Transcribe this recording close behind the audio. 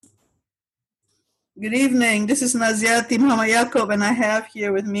Good evening. This is Naziati Muhammad Yaakob, and I have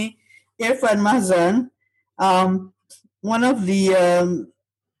here with me Irfan Mahzan, um, one of the.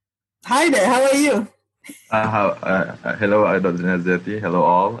 Hi there. How are you? Hello, Dr. Nazati. Hello,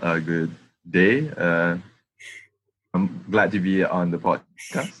 all. Good day. I'm glad to be on the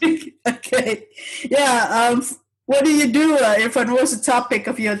podcast. Okay. Yeah. What do you do, Irfan? What's the topic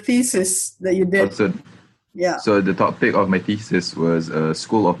of your thesis that you did? Also, Yeah. so the topic of my thesis was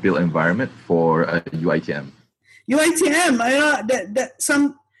School of Built Environment for UITM. UITM. I know that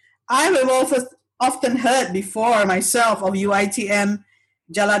some. I have often heard before myself of UITM,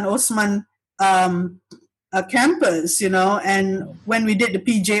 Jalan Osman campus, and when we did the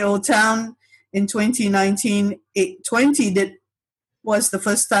PJO Town in 2019, 20 that was the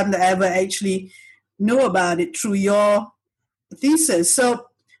first time that I ever actually knew about it through your thesis.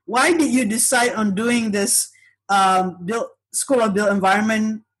 So why did you decide on doing this School of Built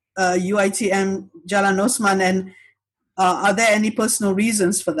Environment, UITM Jalan Osman, and are there any personal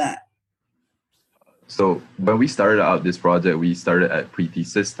reasons for that? So when we started out this project, we started at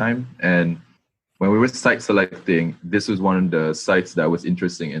pre-thesis time, and when we were site selecting, this was one of the sites that was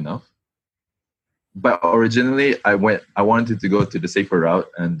interesting enough. But originally, I wanted to go to the safer route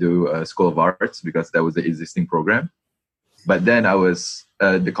and do a School of Arts because that was the existing program. But then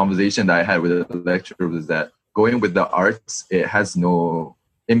the conversation that I had with the lecturer was that going with the arts, it has no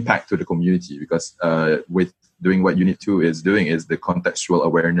impact to the community because with doing what Unit 2 is doing is the contextual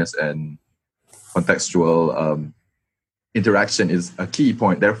awareness and contextual interaction is a key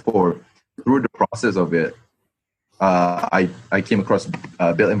point. Therefore, through the process of it, I came across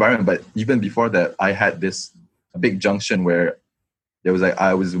built environment. But even before that, I had this big junction where there was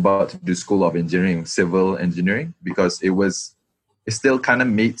I was about to do School of Engineering, Civil Engineering, because it still kind of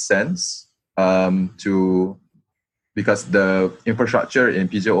made sense because the infrastructure in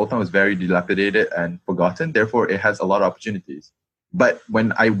PJ Old Town was very dilapidated and forgotten. Therefore, it has a lot of opportunities. But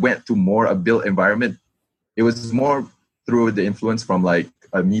when I went to more a built environment, it was more through the influence from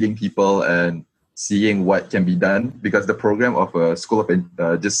meeting people and seeing what can be done, because the program of a School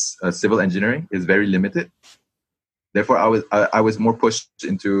of Civil Engineering is very limited. Therefore, I was more pushed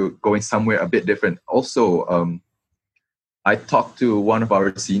into going somewhere a bit different. Also, I talked to one of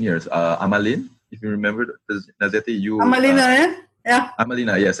our seniors, Amalin, if you remember, Nazeti, Amalina, yeah.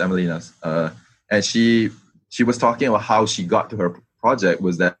 Amalina, yes, Amalina's. And she was talking about how she got to her project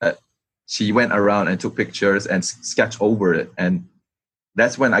was that she went around and took pictures and sketched over it. And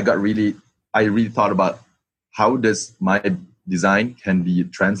that's when I really thought about how does my design can be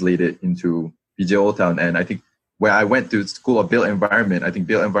translated into PJ Old Town. And I think where I went to School of Built Environment, I think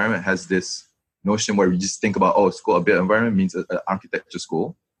Built Environment has this notion where we just think about, School of Built Environment means an architecture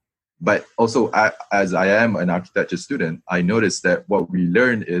school. But also, as I am an architecture student, I noticed that what we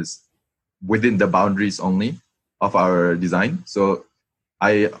learn is within the boundaries only of our design. So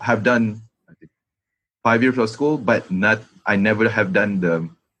I have done, I think, 5 years of school, but I never have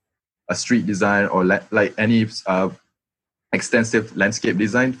done a street design or any extensive landscape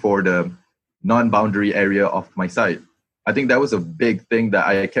design for the non-boundary area of my site. I think that was a big thing that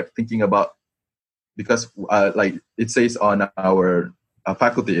I kept thinking about because it says on our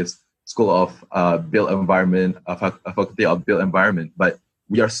faculty is School of Built Environment, a faculty of Built Environment, but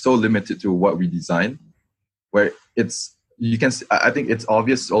we are so limited to what we design where I think it's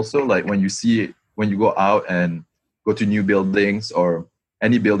obvious also, like when you go out and go to new buildings or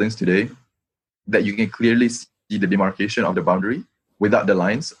any buildings today, that you can clearly see the demarcation of the boundary without the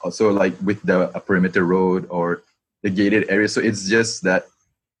lines. Also, like with the perimeter road or the gated area. So it's just that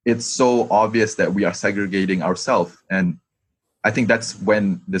it's so obvious that we are segregating ourselves. And I think that's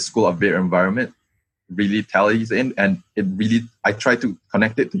when the School of Built Environment really tallies in. And I try to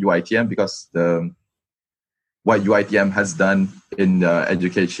connect it to UITM because what UITM has done in the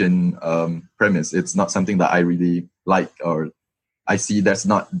education premise, it's not something that I really like, or I see that's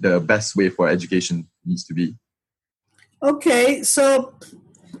not the best way for education needs to be. Okay, so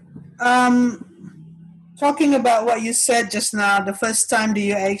talking about what you said just now, the first time that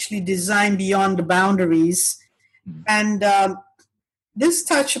you actually design beyond the boundaries, and this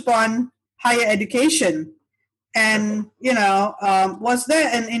touch upon higher education, and was there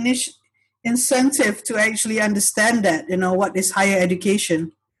an incentive to actually understand that, what is higher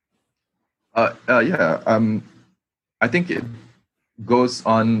education? I think it goes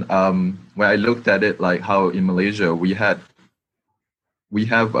on when I looked at it, like how in Malaysia we have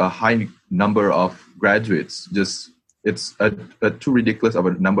a high number of graduates. It's too ridiculous of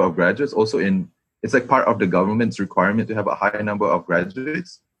a number of graduates. Also, it's like part of the government's requirement to have a high number of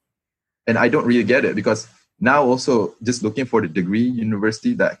graduates, and I don't really get it because now also just looking for the degree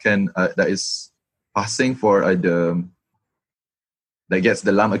university that is passing for that gets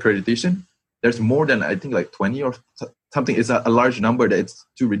the LAM accreditation, there's more than, I think, like 20 or something. It's a large number that it's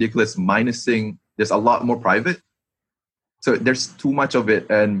too ridiculous. Minusing, there's a lot more private. So there's too much of it.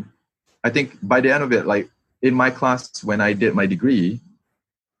 And I think by the end of it, like in my class, when I did my degree,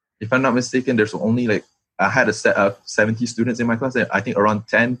 if I'm not mistaken, there's only like, I had a set of 70 students in my class. And I think around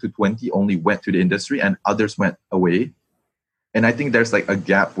 10 to 20 only went to the industry and others went away. And I think there's like a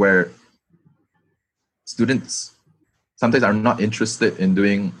gap where students sometimes are not interested in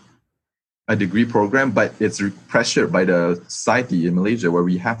doing a degree program, but it's pressured by the society in Malaysia where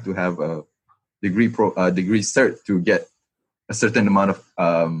we have to have a degree cert to get a certain amount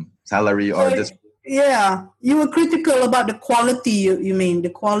of salary or just. Yeah, you were critical about the quality. You mean the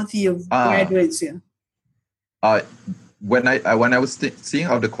quality of graduates here? When I was seeing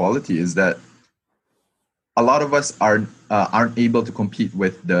how the quality is that a lot of us aren't able to compete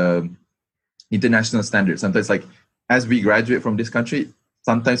with the international standards. Sometimes, like as we graduate from this country,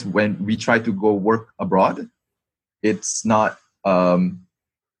 sometimes when we try to go work abroad, it's not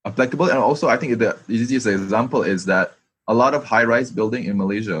applicable. And also, I think the easiest example is that a lot of high-rise building in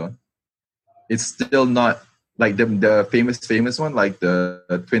Malaysia, it's still not like the famous one, like the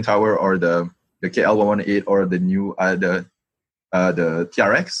Twin Tower or the KL 118 or the new the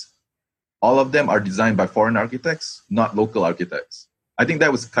TRX. All of them are designed by foreign architects, not local architects. I think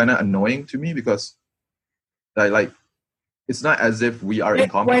that was kind of annoying to me because, like, it's not as if we are in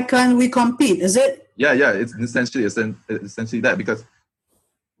competition. Why can't we compete? Is it? Yeah. It's essentially that because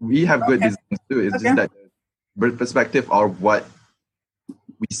we have good designs too. It's just that the perspective of what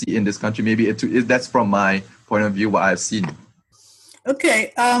we see in this country. Maybe that's from my point of view what I've seen.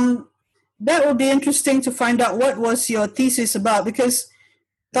 Okay, that would be interesting to find out what was your thesis about, because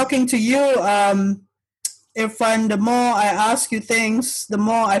talking to you, Irfan, the more I ask you things, the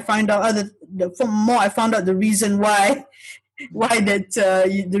more I find out the reason why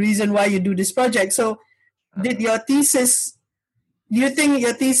the reason why you do this project. So do you think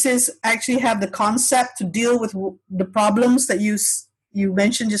your thesis actually have the concept to deal with the problems that you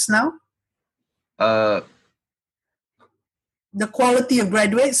mentioned just now? The quality of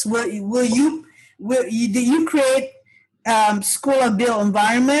graduates. Did you create school of built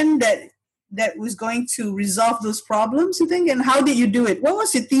environment that was going to resolve those problems, you think? And how did you do it? What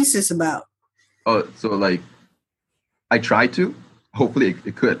was your thesis about? Oh, so like I tried to. Hopefully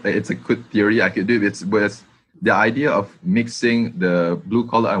it could. It's a good theory I could do. It's with the idea of mixing the blue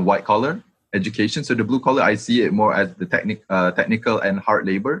collar and white collar education. So the blue collar, I see it more as the technical and hard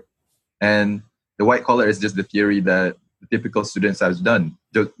labor. And the white collar is just the theory that the typical students have done.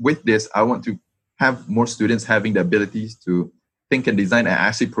 So with this, I want to have more students having the abilities to think and design and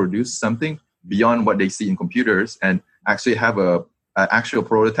actually produce something beyond what they see in computers and actually have an actual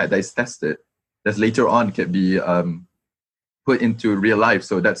prototype that is tested that later on can be put into real life.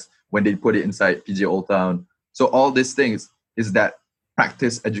 So that's when they put it inside PJ Old Town. So all these things is that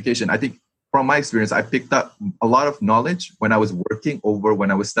practice education. I think from my experience, I picked up a lot of knowledge when I was working over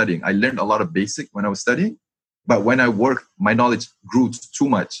when I was studying. I learned a lot of basic when I was studying, but when I worked, my knowledge grew too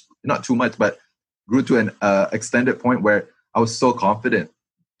much. Not too much, but grew to an extended point where I was so confident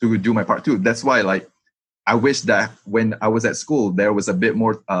to do my part too. That's why, like, I wish that when I was at school, there was a bit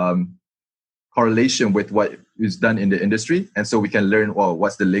more correlation with what is done in the industry. And so we can learn, well,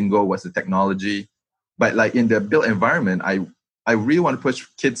 what's the lingo, what's the technology. But like in the built environment, I really want to push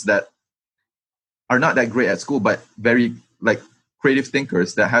kids that are not that great at school, but very like creative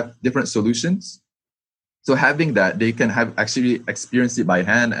thinkers that have different solutions. So having that, they can have actually experienced it by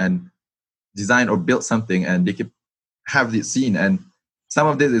hand and design or build something, and they can have it seen. And some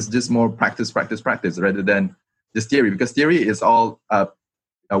of this is just more practice rather than just theory, because theory is all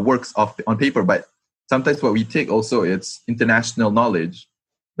works on paper. But sometimes what we take also, it's international knowledge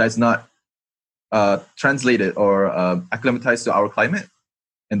that's not translated or acclimatized to our climate.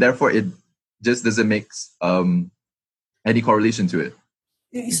 And therefore, it just doesn't make any correlation to it.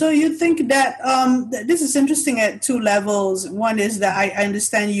 So you think that this is interesting at two levels. One is that I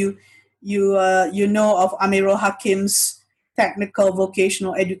understand you know of Amirul Hakim's technical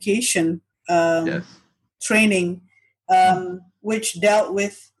vocational education training, which dealt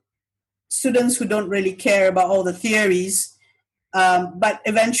with students who don't really care about all the theories. But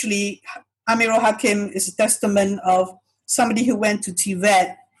eventually, Amirul Hakim is a testament of somebody who went to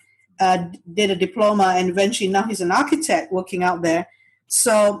Tibet, did a diploma, and eventually now he's an architect working out there.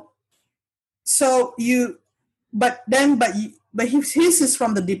 But his is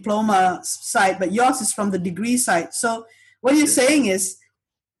from the diploma side, but yours is from the degree side. So what you're saying is,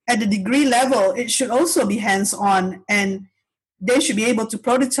 at the degree level, it should also be hands-on, and they should be able to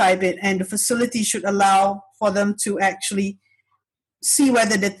prototype it, and the facility should allow for them to actually see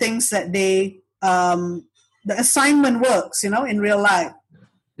whether the things that the assignment works, in real life.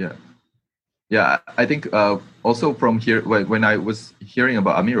 Yeah. Yeah, I think also from here, when I was hearing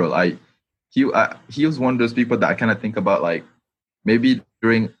about Amirul, he was one of those people that I kind of think about, like, maybe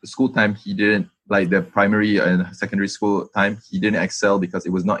during school time, he didn't, like the primary and secondary school time, he didn't excel because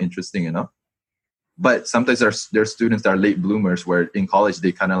it was not interesting enough. But sometimes there's students that are late bloomers where in college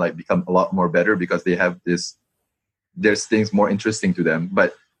they kind of like become a lot more better because they have there's things more interesting to them.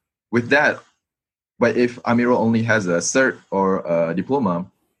 But with that, but if Amirul only has a cert or a diploma,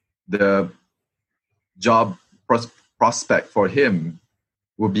 the job prospect for him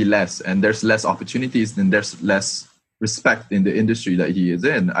will be less, and there's less opportunities, and there's less respect in the industry that he is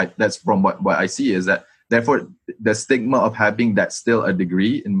in. That's from what I see, is that therefore the stigma of having that still a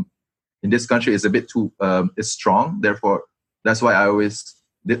degree in this country is a bit too is strong. Therefore, that's why I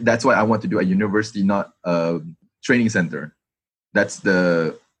want to do a university, not a training center. That's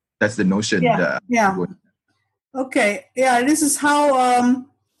the notion. Okay. Yeah, this is how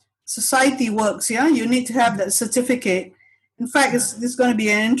society works. Yeah, you need to have that certificate. In fact, this is going to be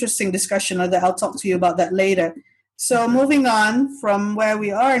an interesting discussion. That I'll talk to you about that later. So moving on from where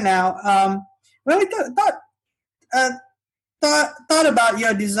we are now, when we thought about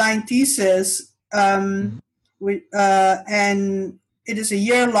your design thesis, and it is a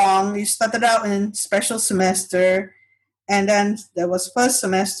year long. You started out in special semester, and then there was first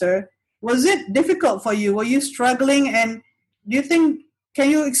semester. Was it difficult for you? Were you struggling? And do you think, can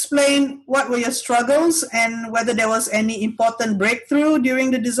you explain what were your struggles and whether there was any important breakthrough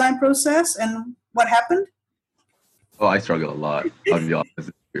during the design process and what happened? Oh, I struggled a lot. I'll be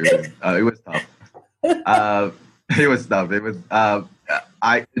honest. It was tough. It was tough. It was.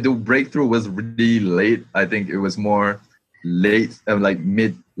 The breakthrough was really late. I think it was more late, like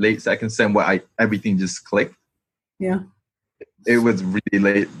late second sem, where everything just clicked. Yeah. It was really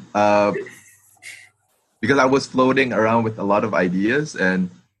late because I was floating around with a lot of ideas,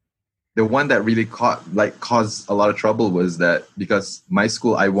 and the one that really caused a lot of trouble was that because my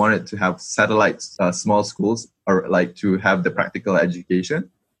school, I wanted to have satellites, small schools, or like to have the practical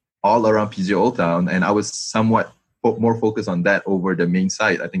education all around PJ Old Town, and I was somewhat more focused on that over the main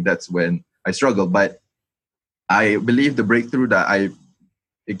site. I think that's when I struggled. But I believe the breakthrough that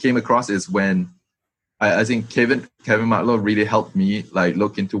it came across is when I think Kevin Matlow really helped me like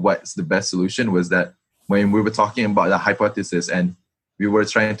look into what's the best solution. Was that when we were talking about the hypothesis and we were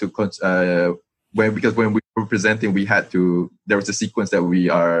trying to because when we were presenting, there was a sequence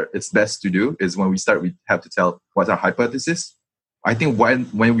that it's best to do is when we start, we have to tell what's our hypothesis. I think when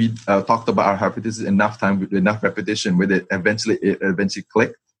we talked about our hypothesis enough time, with enough repetition with it eventually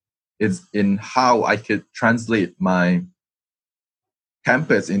clicked. Is in how I could translate my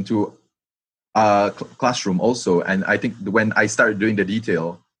campus into a classroom also. And I think when I started doing the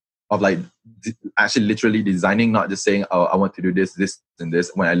detail of like actually literally designing, not just saying, oh, I want to do this, and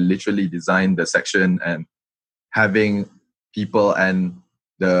this, when I literally designed the section and having people and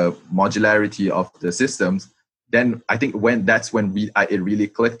the modularity of the systems, then I think that's when it really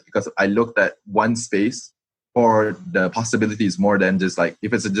clicked, because I looked at one space for the possibilities more than just like,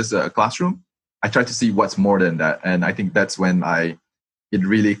 if it's just a classroom, I tried to see what's more than that. And I think that's when it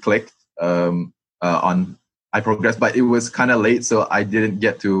really clicked I progressed, but it was kind of late, so I didn't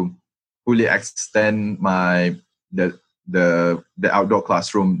get to fully extend the outdoor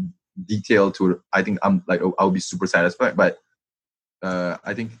classroom detail to. I think I'll be super satisfied, but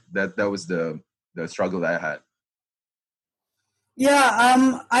I think that was the struggle that I had.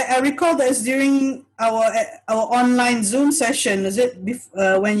 Yeah, I recall that it's during our online Zoom session. Is it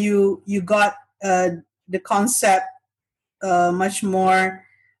when you got the concept much more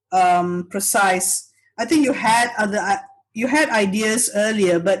precise? I think you had ideas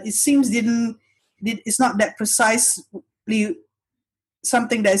earlier, but it seems it's not that precisely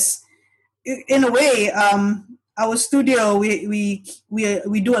something that's, in a way, our studio we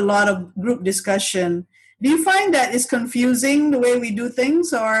do a lot of group discussion. Do you find that it's confusing the way we do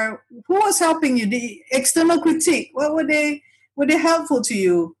things, or who was helping you? The external critique, what were they helpful to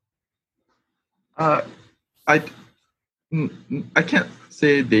you? I can't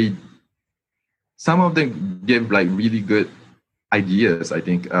say they. Some of them give like really good ideas. I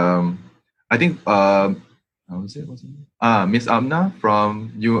think. Miss Amna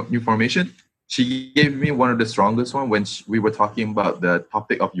from New Formation. She gave me one of the strongest one when we were talking about the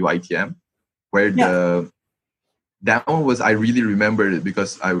topic of UITM, where that one was, I really remembered it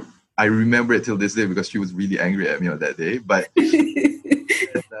because I remember it till this day because she was really angry at me on that day. But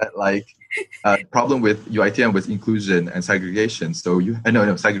said that like problem with UITM was inclusion and segregation. So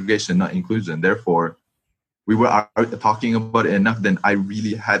no, segregation, not inclusion. Therefore, we were talking about it enough. Then I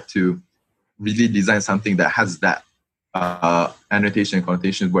really had to really design something that has that annotation and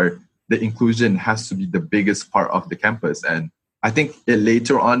connotation where the inclusion has to be the biggest part of the campus. And I think it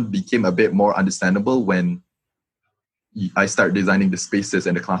later on became a bit more understandable when I started designing the spaces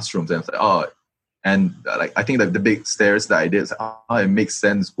and the classrooms. And I was like, oh, and like I think that the big stairs that I did, it makes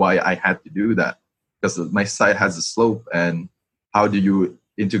sense why I had to do that, because my site has a slope, and how do you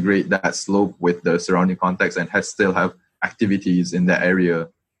integrate that slope with the surrounding context and still have activities in that area?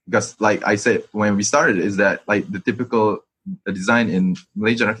 Because like I said when we started, is that like the typical design in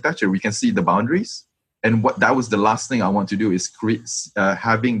Malaysian architecture, we can see the boundaries, and what that was the last thing I want to do is create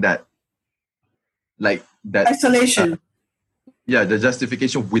having that like that isolation. The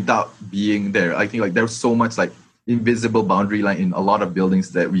justification without being there. I think like there's so much like invisible boundary line in a lot of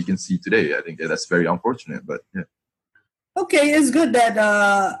buildings that we can see today. I think that's very unfortunate, but yeah. Okay, it's good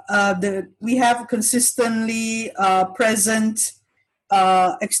that we have consistently present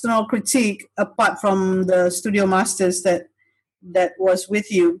external critique apart from the studio masters that was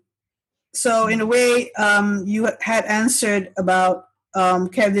with you. So in a way, you had answered about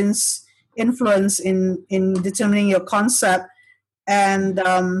Kevin's influence in determining your concept. And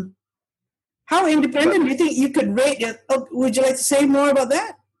how independent do you think you could rate it? Would you like to say more about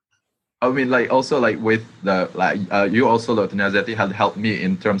that? I mean, like also like with the you also, Dr. Nazati, had helped me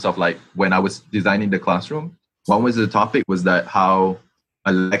in terms of like when I was designing the classroom. One was the topic was that how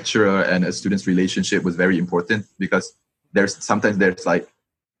a lecturer and a student's relationship was very important, because sometimes there's like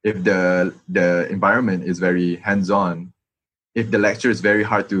if the environment is very hands-on, if the lecture is very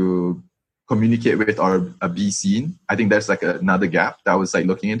hard to communicate with or be seen, I think there's like another gap that I was like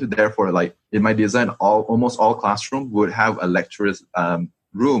looking into. Therefore, like in my design, almost all classrooms would have a lecturer's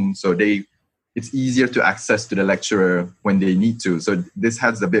room, so it's easier to access to the lecturer when they need to. So this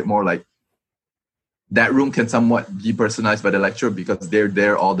has a bit more like that room can somewhat be personalized by the lecturer because they're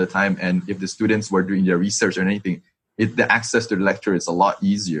there all the time. And if the students were doing their research or anything, the access to the lecturer is a lot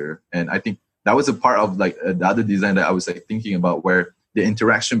easier. And I think that was a part of like the other design that I was like thinking about, where the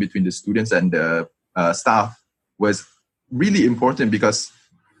interaction between the students and the staff was really important, because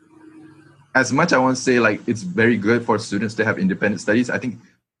as much I want to say like it's very good for students to have independent studies, I think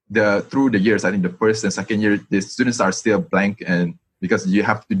through the years, I think the first and second year, the students are still blank, and because you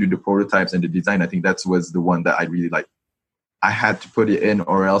have to do the prototypes and the design, I think that was the one that I really like. I had to put it in,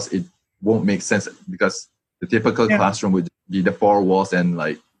 or else it won't make sense, because the typical classroom would be the four walls and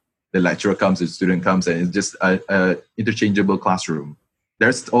like the lecturer comes, the student comes, and it's just a interchangeable classroom.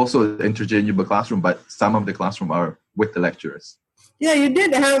 There's also an interchangeable classroom, but some of the classroom are with the lecturers. Yeah, you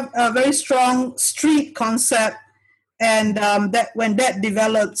did have a very strong street concept, and that when that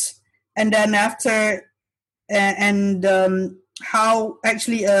developed, and then after, how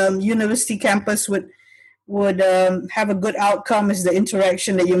actually university campus would have a good outcome is the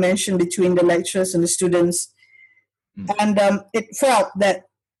interaction that you mentioned between the lecturers and the students, and it felt that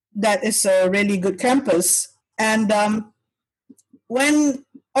is a really good campus. And when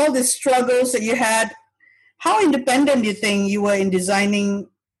all the struggles that you had, how independent do you think you were in designing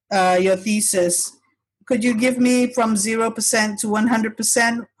your thesis? Could you give me from 0% to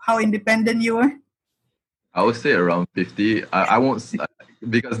 100% how independent you were? I would say around 50. I won't,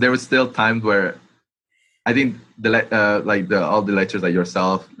 because there was still times where I think all the lecturers like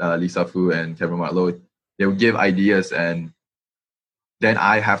yourself, Lisa Fu and Kevin Marlowe, they would give ideas, and then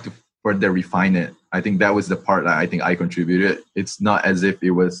I have to further refine it. I think that was the part that I think I contributed. It's not as if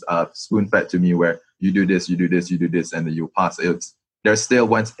it was spoon-fed to me where you do this, you do this, you do this, and then you pass. There's still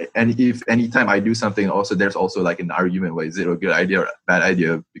once, and if anytime I do something, also there's also like an argument, where is it a good idea or a bad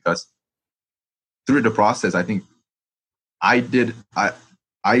idea? Because through the process, I think I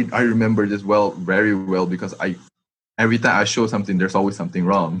remember this very well, because every time I show something, there's always something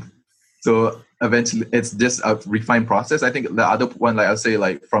wrong. So eventually it's just a refined process. I think the other one, like I'll say,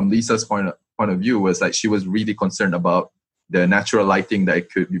 like from Lisa's point of view, was like she was really concerned about the natural lighting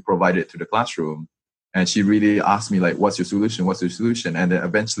that could be provided to the classroom. And she really asked me like, what's your solution? What's your solution? And then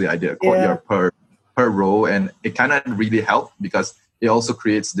eventually I did a courtyard per row, and it kind of really helped, because it also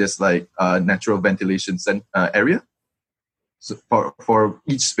creates this like natural ventilation area. So for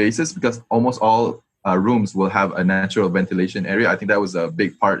each spaces, because almost all rooms will have a natural ventilation area. I think that was a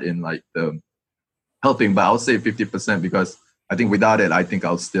big part in like the helping, but I'll say 50%, because I think without it, I think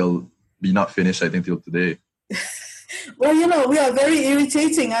I'll still be not finished, I think, till today. Well, we are very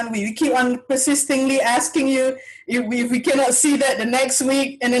irritating, aren't we? We keep on persistently asking you if we cannot see that the next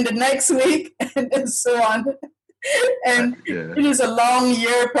week, and then the next week, and so on. And Yeah. it is a long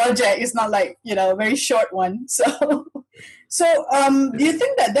year project. It's not like, a very short one. So do you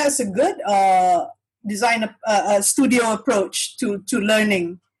think that that's a good design studio approach to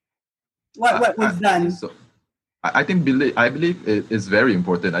learning what I we've think done? so. I believe it is very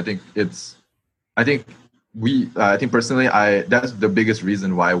important. I think I think personally, that's the biggest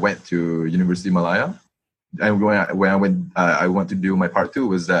reason why I went to University Malaya. And when I went, I went to do my part two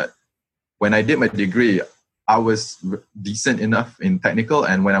was that when I did my degree, I was decent enough in technical,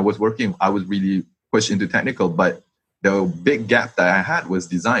 and when I was working, I was really pushed into technical. But the big gap that I had was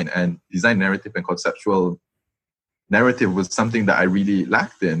design, and design narrative and conceptual narrative was something that I really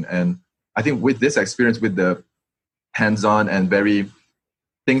lacked in. And I think with this experience, with the hands-on and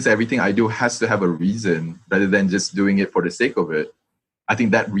everything I do has to have a reason rather than just doing it for the sake of it. I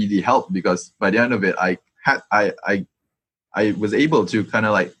think that really helped, because by the end of it, I was able to kind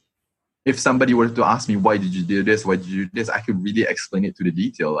of like, if somebody were to ask me, why did you do this? Why did you do this? I could really explain it to the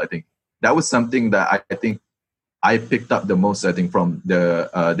detail. I think that was something that I think I picked up the most, I think, from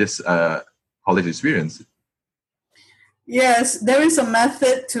this college experience. Yes, there is a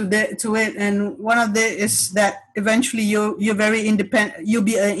method to it, and one of it is that eventually you're very independent. You'll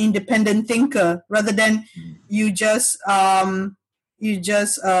be an independent thinker rather than you just follow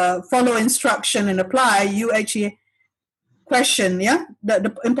instruction and apply. You actually question. Yeah,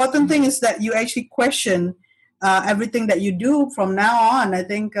 the important thing is that you actually question everything that you do from now on. I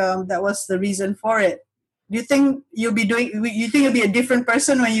think that was the reason for it. Do you think you'll be doing? You think you'll be a different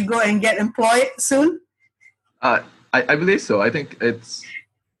person when you go and get employed soon? I believe so. I think it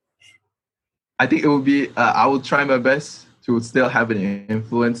will be, I will try my best to still have an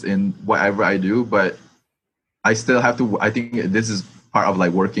influence in whatever I do, but I still have to, I think this is part of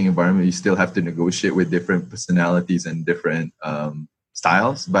like working environment. You still have to negotiate with different personalities and different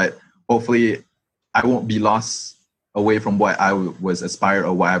styles, but hopefully I won't be lost away from what I was aspired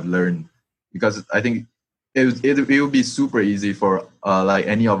or what I've learned, because I think it would be super easy for like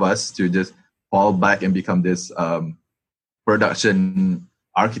any of us to just fall back and become this production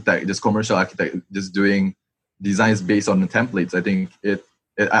architect, just commercial architect, just doing designs based on the templates. I think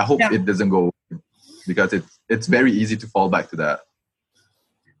I hope it doesn't go, because it's very easy to fall back to that.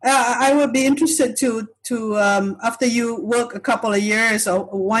 I would be interested to after you work a couple of years or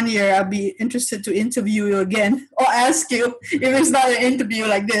 1 year, I'll be interested to interview you again or ask you, if it's not an interview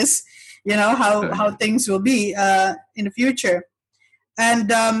like this, how things will be in the future.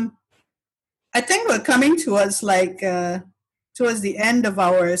 And I think we're coming towards towards the end of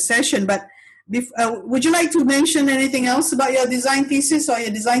our session, but would you like to mention anything else about your design thesis or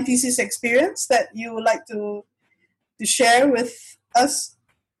your design thesis experience that you would like to share with us?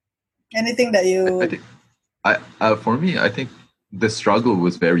 Anything that you... I think, for me, I think the struggle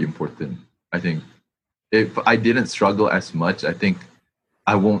was very important. I think if I didn't struggle as much, I think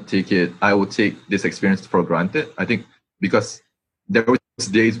I will take this experience for granted. I think because there was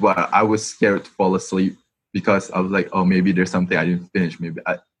days where I was scared to fall asleep because I was like, oh, maybe there's something I didn't finish.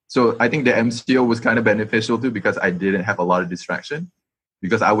 So I think the MCO was kind of beneficial too, because I didn't have a lot of distraction,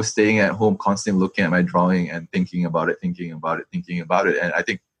 because I was staying at home constantly looking at my drawing and thinking about it. And I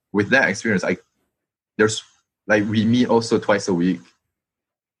think with that experience, we meet also twice a week.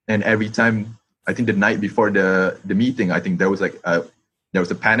 And every time, I think the night before the meeting, I think there was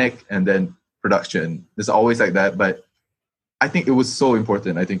a panic and then production. It's always like that. But I think it was so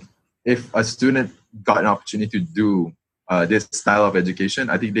important. I think if a student got an opportunity to do this style of education,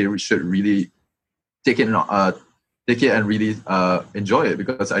 I think they should really take it and really enjoy it,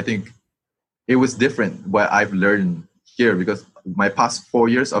 because I think it was different what I've learned here, because my past 4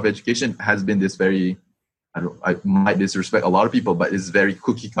 years of education has been this very, I might disrespect a lot of people, but it's very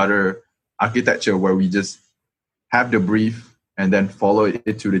cookie cutter architecture where we just have the brief and then follow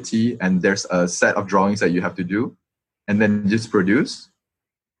it to the T, and there's a set of drawings that you have to do and then just produce.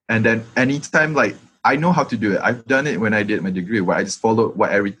 And then anytime, I know how to do it. I've done it when I did my degree, where I just followed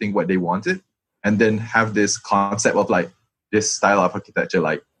what they wanted, and then have this concept of this style of architecture,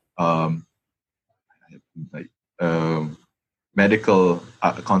 medical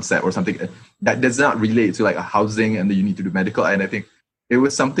concept or something that does not relate to a housing and then you need to do medical. And I think it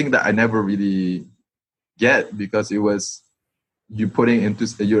was something that I never really get, because it was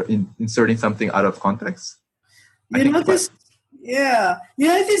you're inserting something out of context. You notice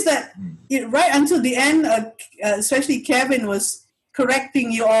that right until the end, especially Kevin was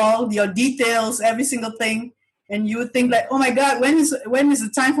correcting you all, your details, every single thing. And you would think oh my God, when is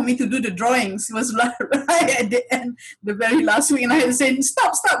the time for me to do the drawings? It was right at the end, the very last week. And I had to say,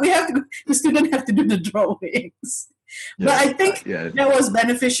 stop, we have to go. The student have to do the drawings. But I think that was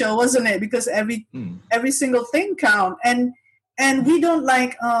beneficial, wasn't it? Because every single thing count, and we don't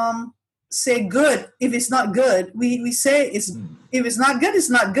like say good if it's not good. We say if it's not good, it's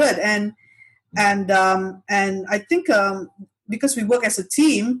not good, and I think because we work as a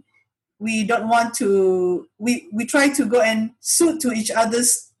team, we don't want to. We try to go and suit to each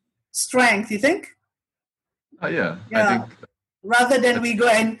other's strength. You think? Yeah. I think rather than we go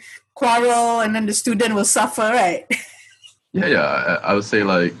and quarrel and then the student will suffer, right? I would say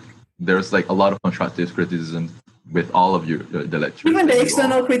like there's like a lot of constructive criticism with all of you, the lecturers. Even the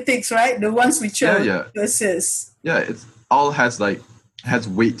external critics, right? The ones we chose to assist. Yeah, it's all has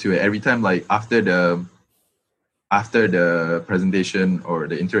weight to it. Every time, like after the presentation or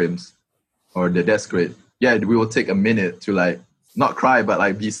the interims or the desk grade, we will take a minute to like not cry but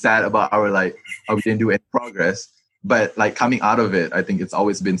like be sad about our we didn't do any progress. But like coming out of it, I think it's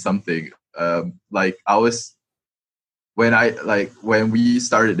always been something. When we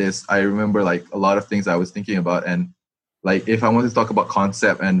started this, I remember like a lot of things I was thinking about, and like if I want to talk about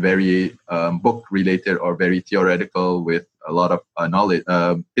concept and very book related or very theoretical with a lot of knowledge,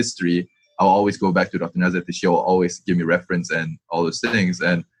 history, I'll always go back to Dr. Nazir. She will always give me reference and all those things.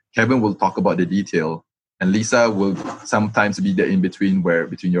 And Kevin will talk about the detail, and Lisa will sometimes be the in between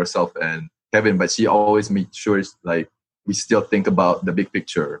between yourself and Kevin, but she always makes sure like we still think about the big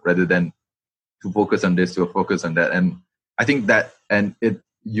picture rather than to focus on this, to focus on that. And I think that, and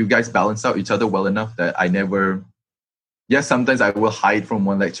you guys balance out each other well enough that I never, sometimes I will hide from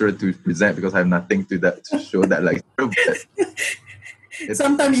one lecturer to present because I have nothing to show that lecturer.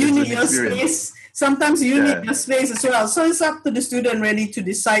 Sometimes you need your space. Sometimes you need your space as well. So it's up to the student really to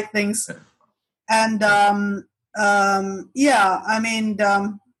decide things. And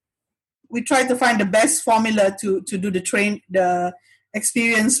we try to find the best formula to do the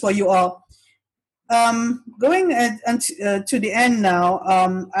experience for you all. Going to the end now,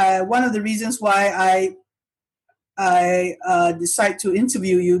 one of the reasons why I decide to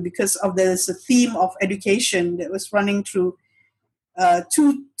interview you because there's a theme of education that was running through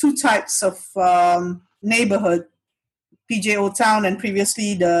two types of neighborhood, PJO Town and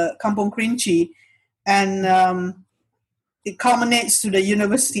previously the Kampung Kerinci, and it culminates to the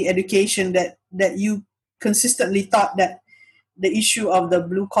university education that you consistently thought that the issue of the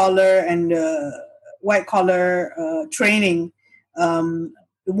blue collar and white collar training, the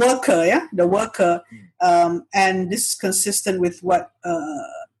worker, and this is consistent with what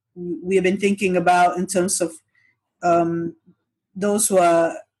we have been thinking about in terms of those who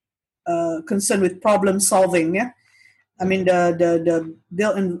are concerned with problem solving. I mean, the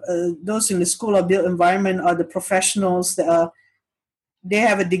those in the School of Built Environment are the professionals that they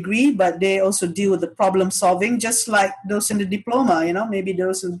have a degree, but they also deal with the problem solving, just like those in the diploma. Maybe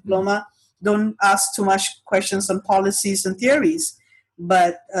those in the diploma don't ask too much questions on policies and theories,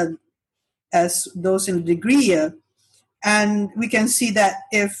 but as those in the degree, and we can see that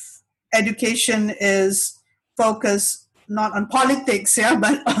if education is focused not on politics,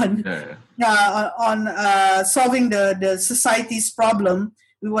 but on solving the society's problem,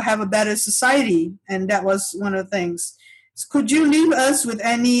 we will have a better society. And that was one of the things. So could you leave us with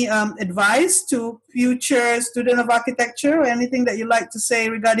any advice to future student of architecture or anything that you'd like to say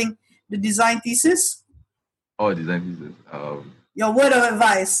regarding the design thesis? Oh, design thesis. Your word of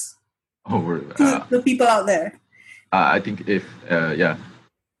advice to the people out there. I think if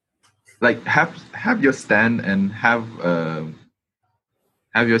like have your stand and have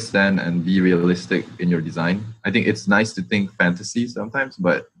your stand and be realistic in your design. I think it's nice to think fantasy sometimes,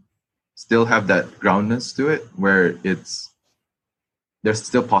 but still have that groundness to it where there's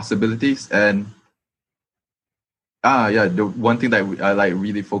still possibilities. And the one thing that I like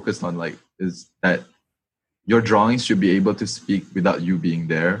really focused on is that your drawings should be able to speak without you being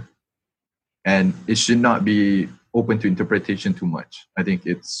there, and it should not be open to interpretation too much. I think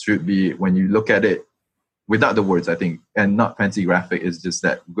it should be, when you look at it without the words, I think, and not fancy graphic, is just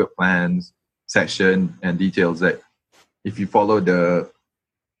that good plans, section, and details that if you follow the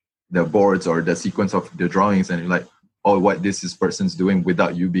boards or the sequence of the drawings and you're like, oh, what this person's doing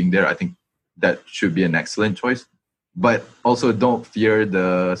without you being there, I think that should be an excellent choice. But also don't fear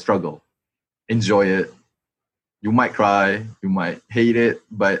the struggle. Enjoy it. You might cry, you might hate it,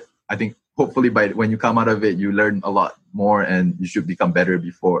 but I think hopefully when you come out of it, you learn a lot more and you should become better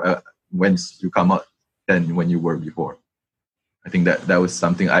before when you come out than when you were before. I think that was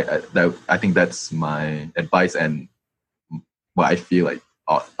something I think that's my advice, and what I feel like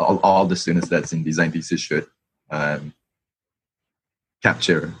all the students that's in design thesis should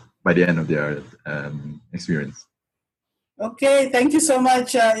capture by the end of their experience. Okay, thank you so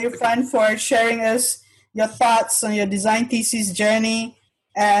much, Irfan, for sharing us your thoughts on your design thesis journey.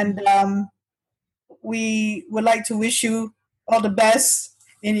 And we would like to wish you all the best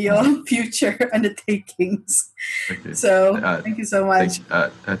in your future undertakings. Okay. So thank you so much.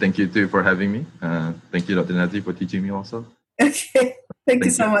 Thank you too for having me. Thank you, Dr. Nazli, for teaching me also. Okay. Thank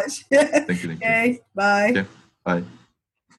you so much. Thank you. Okay. Bye. Okay. Bye.